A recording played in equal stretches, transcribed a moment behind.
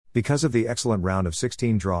Because of the excellent round of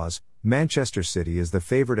 16 draws, Manchester City is the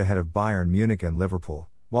favourite ahead of Bayern Munich and Liverpool,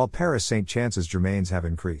 while Paris Saint-Germain's have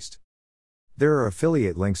increased. There are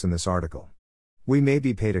affiliate links in this article. We may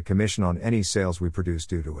be paid a commission on any sales we produce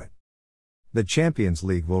due to it. The Champions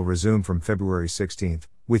League will resume from February 16,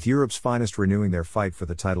 with Europe's finest renewing their fight for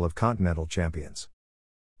the title of continental champions.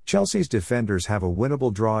 Chelsea's defenders have a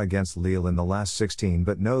winnable draw against Lille in the last 16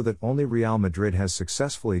 but know that only Real Madrid has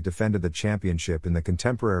successfully defended the championship in the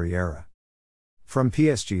contemporary era. From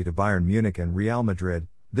PSG to Bayern Munich and Real Madrid,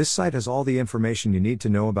 this site has all the information you need to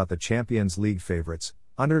know about the Champions League favorites,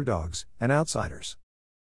 underdogs, and outsiders.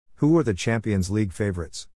 Who are the Champions League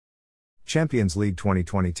favorites? Champions League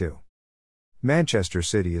 2022. Manchester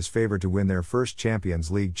City is favored to win their first Champions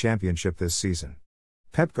League championship this season.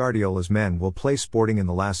 Pep Guardiola's men will play Sporting in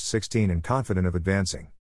the last 16 and confident of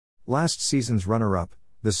advancing. Last season's runner-up,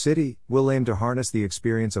 the City, will aim to harness the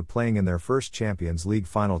experience of playing in their first Champions League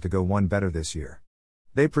final to go one better this year.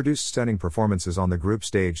 They produced stunning performances on the group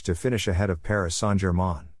stage to finish ahead of Paris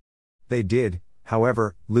Saint-Germain. They did,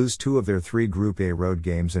 however, lose 2 of their 3 Group A road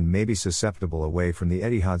games and may be susceptible away from the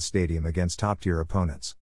Etihad Stadium against top-tier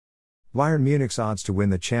opponents. Bayern Munich's odds to win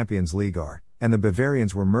the Champions League are, and the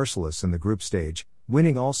Bavarians were merciless in the group stage,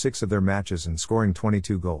 winning all 6 of their matches and scoring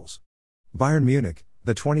 22 goals. Bayern Munich,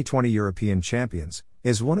 the 2020 European champions,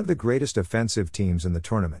 is one of the greatest offensive teams in the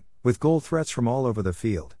tournament, with goal threats from all over the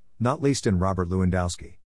field, not least in Robert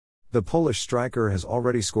Lewandowski. The Polish striker has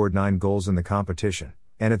already scored 9 goals in the competition,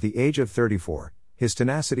 and at the age of 34, his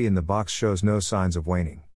tenacity in the box shows no signs of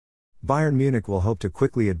waning. Bayern Munich will hope to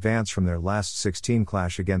quickly advance from their last 16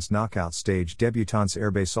 clash against knockout stage debutants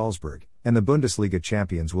RB Salzburg, and the Bundesliga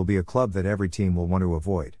champions will be a club that every team will want to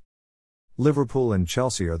avoid. Liverpool and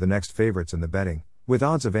Chelsea are the next favourites in the betting, with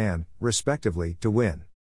odds of and, respectively, to win.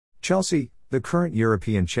 Chelsea, the current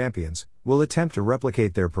European champions, will attempt to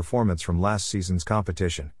replicate their performance from last season's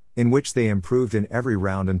competition, in which they improved in every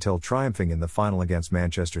round until triumphing in the final against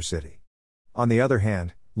Manchester City. On the other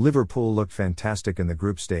hand, Liverpool looked fantastic in the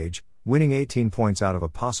group stage, winning 18 points out of a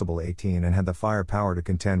possible 18 and had the firepower to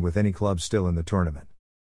contend with any club still in the tournament.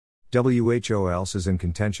 Who else is in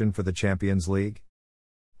contention for the Champions League?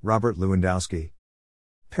 Robert Lewandowski.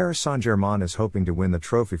 Paris Saint-Germain is hoping to win the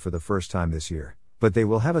trophy for the first time this year, but they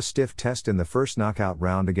will have a stiff test in the first knockout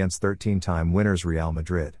round against 13-time winners Real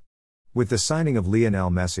Madrid. With the signing of Lionel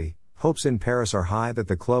Messi, hopes in Paris are high that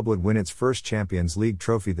the club would win its first Champions League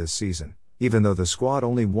trophy this season, even though the squad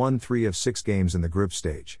only won 3 of 6 games in the group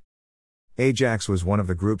stage. Ajax was one of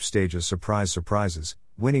the group stage's surprises,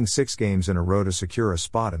 winning 6 games in a row to secure a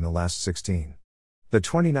spot in the last 16. The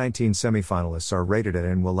 2019 semi-finalists are rated at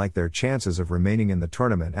and will like their chances of remaining in the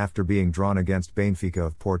tournament after being drawn against Benfica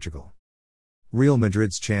of Portugal. Real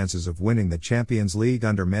Madrid's chances of winning the Champions League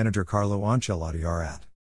under manager Carlo Ancelotti are at.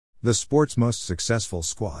 The sport's most successful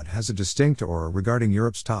squad has a distinct aura regarding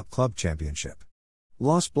Europe's top club championship.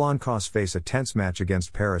 Los Blancos face a tense match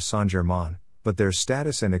against Paris Saint-Germain, but their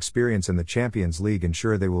status and experience in the Champions League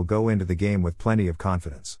ensure they will go into the game with plenty of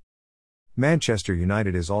confidence. Manchester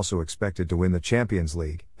United is also expected to win the Champions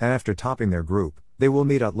League, and after topping their group, they will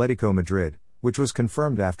meet Atletico Madrid, which was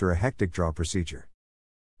confirmed after a hectic draw procedure.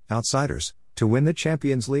 Outsiders, to win the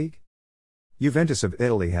Champions League? Juventus of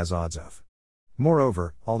Italy has odds of.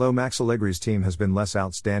 Moreover, although Max Allegri's team has been less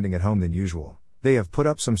outstanding at home than usual, they have put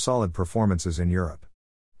up some solid performances in Europe.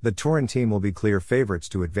 The Turin team will be clear favourites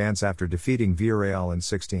to advance after defeating Villarreal in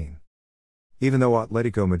 16. Even though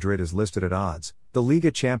Atletico Madrid is listed at odds, the Liga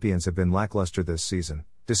champions have been lackluster this season,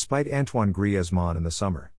 despite Antoine Griezmann in the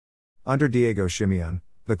summer. Under Diego Simeone,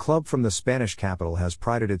 the club from the Spanish capital has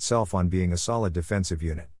prided itself on being a solid defensive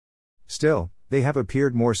unit. Still, they have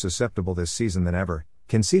appeared more susceptible this season than ever,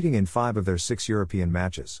 conceding in 5 of their 6 European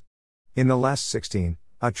matches. In the last 16,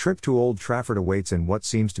 a trip to Old Trafford awaits in what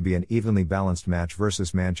seems to be an evenly balanced match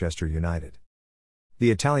versus Manchester United.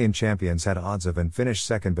 The Italian champions had odds of and finished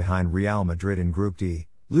second behind Real Madrid in Group D,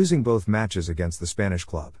 losing both matches against the Spanish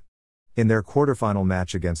club. In their quarter-final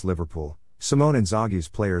match against Liverpool, Simone Inzaghi's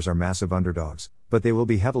players are massive underdogs, but they will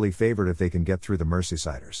be heavily favoured if they can get through the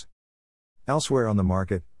Merseysiders. Elsewhere on the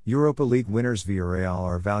market, Europa League winners Villarreal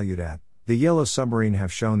are valued at. The Yellow Submarine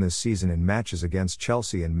have shown this season in matches against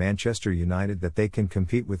Chelsea and Manchester United that they can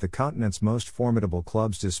compete with the continent's most formidable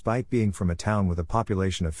clubs despite being from a town with a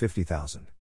population of 50,000.